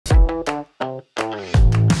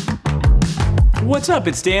What's up,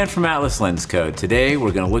 it's Dan from Atlas Lens Code. Today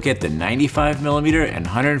we're going to look at the 95mm and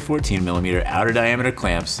 114mm outer diameter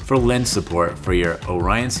clamps for lens support for your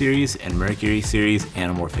Orion series and Mercury series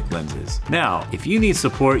anamorphic lenses. Now, if you need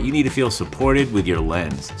support, you need to feel supported with your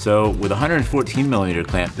lens. So with a 114mm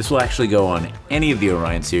clamp, this will actually go on any of the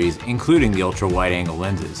Orion series, including the ultra wide angle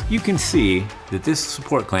lenses. You can see that this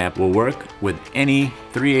support clamp will work with any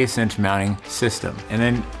 3/8 inch mounting system. And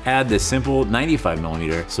then add this simple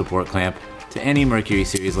 95mm support clamp to any Mercury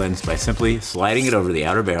series lens by simply sliding it over the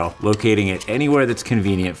outer barrel, locating it anywhere that's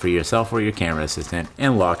convenient for yourself or your camera assistant,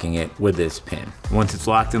 and locking it with this pin. Once it's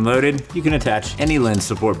locked and loaded, you can attach any lens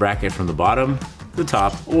support bracket from the bottom to the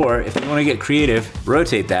top, or if you want to get creative,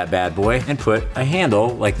 rotate that bad boy and put a handle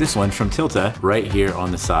like this one from Tilta right here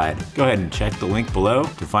on the side. Go ahead and check the link below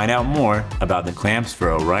to find out more about the clamps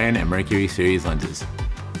for Orion and Mercury series lenses.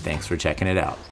 Thanks for checking it out.